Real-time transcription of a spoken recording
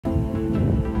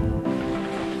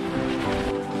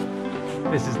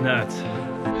This is nuts.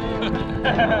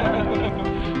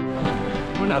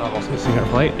 We're not almost missing our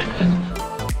flight.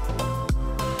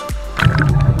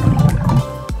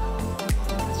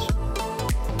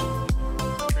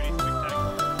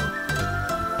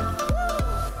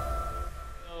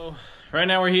 So, right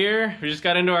now we're here. We just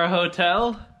got into our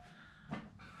hotel.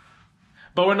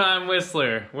 But we're not in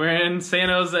Whistler. We're in San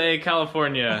Jose,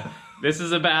 California. This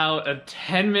is about a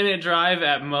 10-minute drive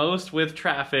at most with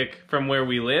traffic from where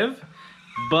we live.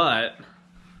 But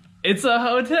it's a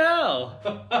hotel.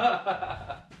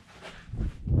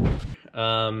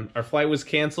 Our flight was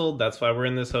canceled. That's why we're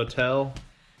in this hotel.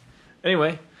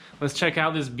 Anyway, let's check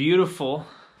out this beautiful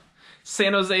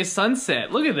San Jose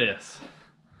sunset. Look at this.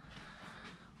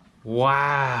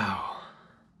 Wow.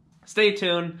 Stay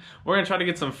tuned. We're gonna try to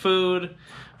get some food,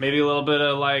 maybe a little bit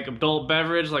of like adult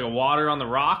beverage, like a water on the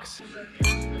rocks.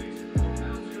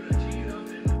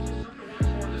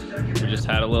 We just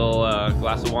had a little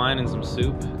glass of wine and some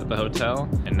soup at the hotel,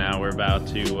 and now we're about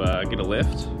to get a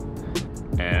lift,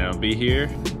 and I'll be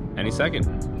here any second.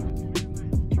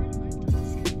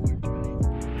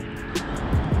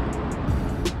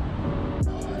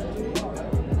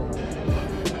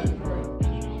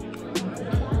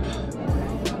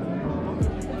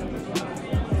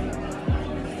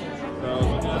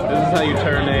 This is how you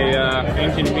turn a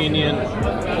inconvenient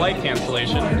flight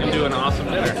cancellation into an awesome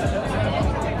dinner.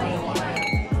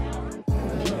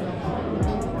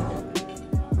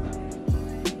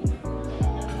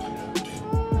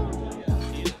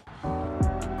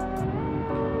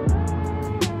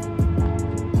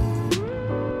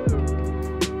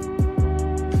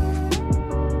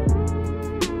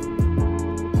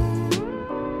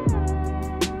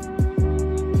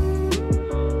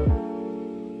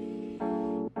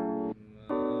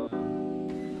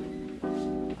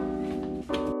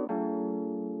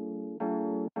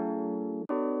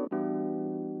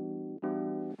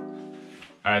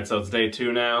 All right, so it's day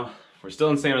 2 now. We're still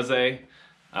in San Jose.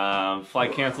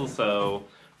 Flight canceled, so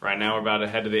right now we're about to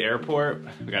head to the airport.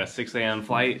 We got a 6 a.m.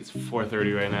 flight. It's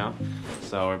 4:30 right now.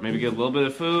 So maybe get a little bit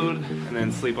of food and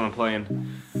then sleep on a plane.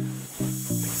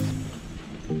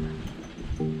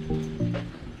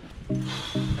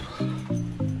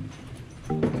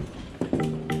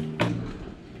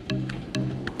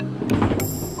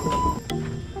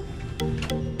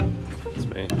 That's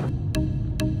me.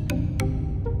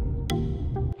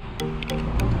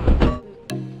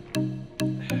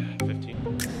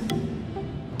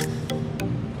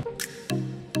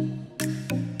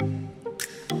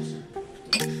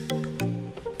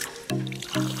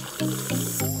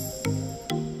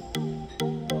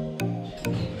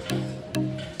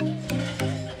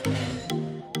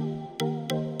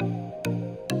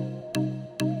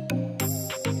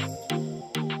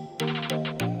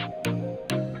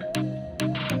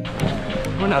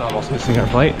 We're not almost missing our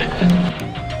flight.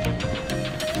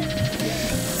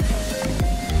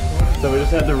 So we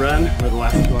just had to run. We're the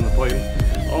last two on the plane.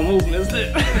 Almost missed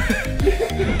it.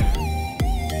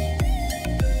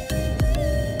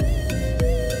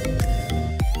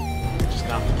 Just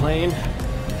got off the plane. You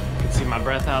can see my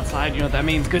breath outside. You know what that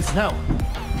means? Good snow.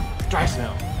 Dry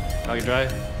snow. I like it dry?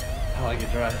 I like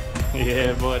it dry.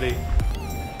 Yeah, buddy.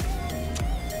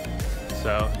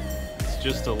 So, it's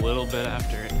just a little bit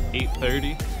after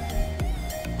 8:30.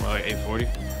 More like 8:40.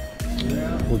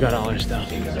 We got all our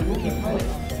stuff.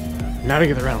 Now to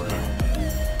get the rental car.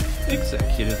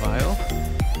 Executive aisle.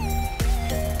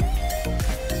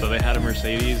 So they had a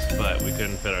Mercedes, but we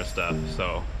couldn't fit our stuff.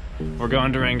 So we're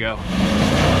going to Durango.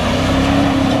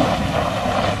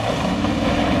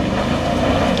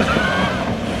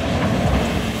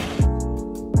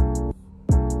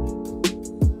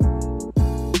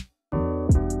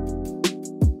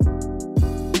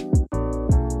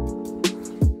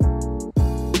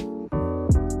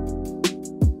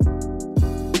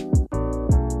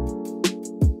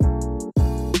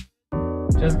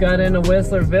 Just got into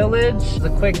Whistler Village. It's a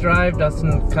quick drive.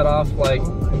 Dustin cut off like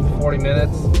 40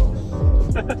 minutes.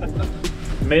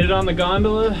 Made it on the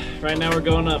gondola. Right now we're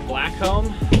going to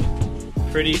Blackcomb.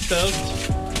 Pretty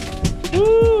stoked.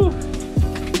 Woo!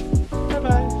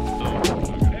 Bye-bye.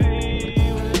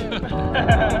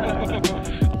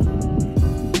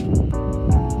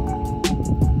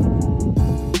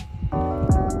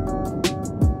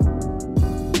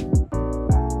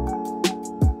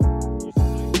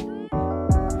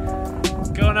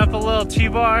 Going up a little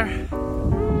T-bar.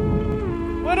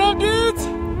 What up, dudes?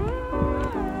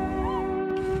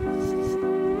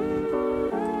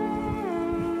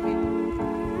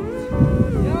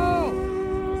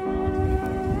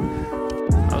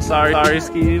 I'm sorry,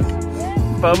 Steve,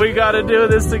 but we gotta do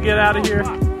this to get out of here.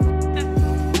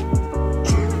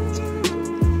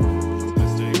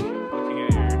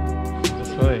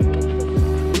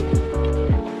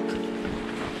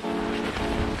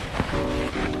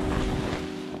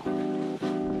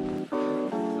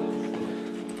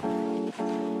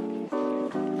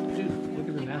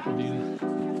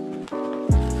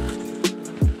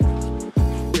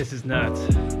 nuts.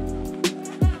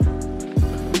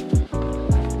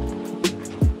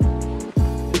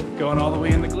 Going all the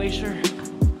way in the glacier.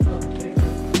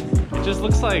 It just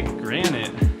looks like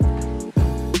granite.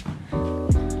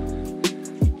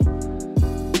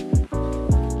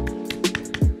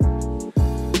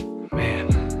 Man.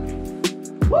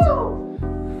 Woo!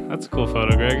 That's a cool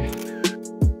photo, Greg.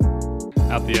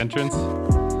 Out the entrance.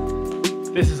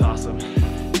 This is awesome.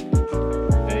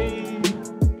 Hey.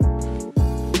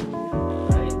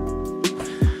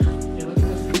 Yeah, look at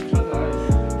this chunk of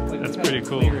ice. Like, that's pretty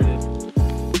cool.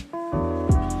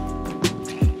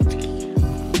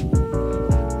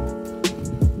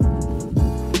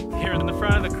 Here in the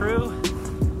front of the crew,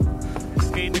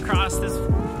 skating across this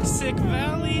sick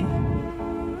valley.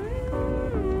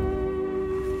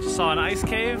 Just saw an ice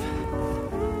cave.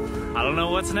 I don't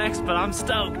know what's next, but I'm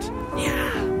stoked.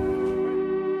 Yeah.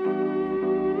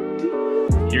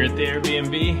 Here at the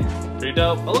Airbnb, pretty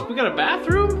dope. Oh look, we got a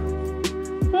bathroom.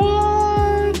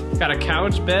 What? Got a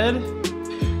couch, bed.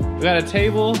 We got a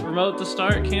table, remote to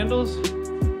start, candles.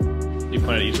 You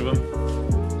point at each of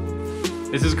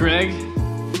them. This is Greg.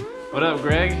 What up,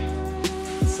 Greg?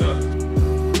 What's up?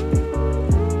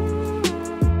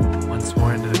 Once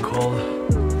more into the cold,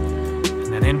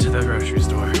 and then into the grocery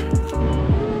store.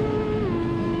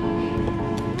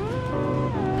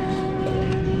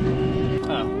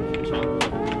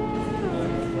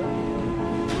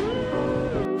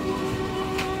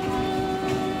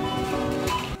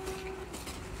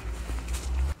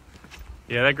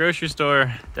 Yeah, that grocery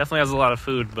store definitely has a lot of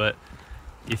food, but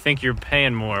you think you're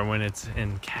paying more when it's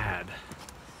in CAD.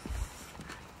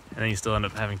 And then you still end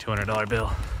up having a $200 bill.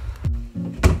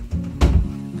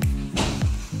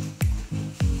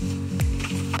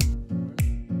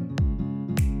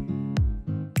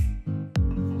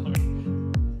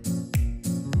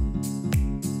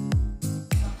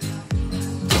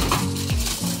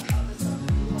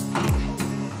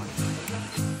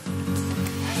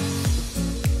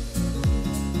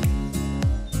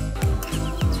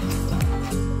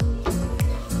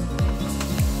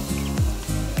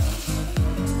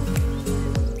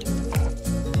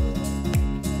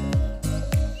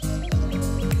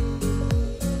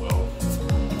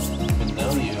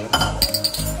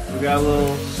 We got a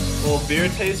little beer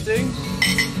tasting.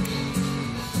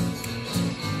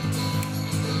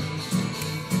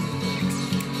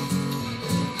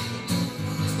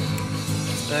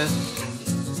 Is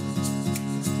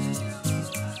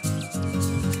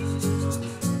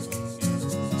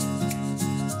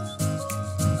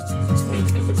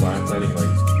the blindsiding like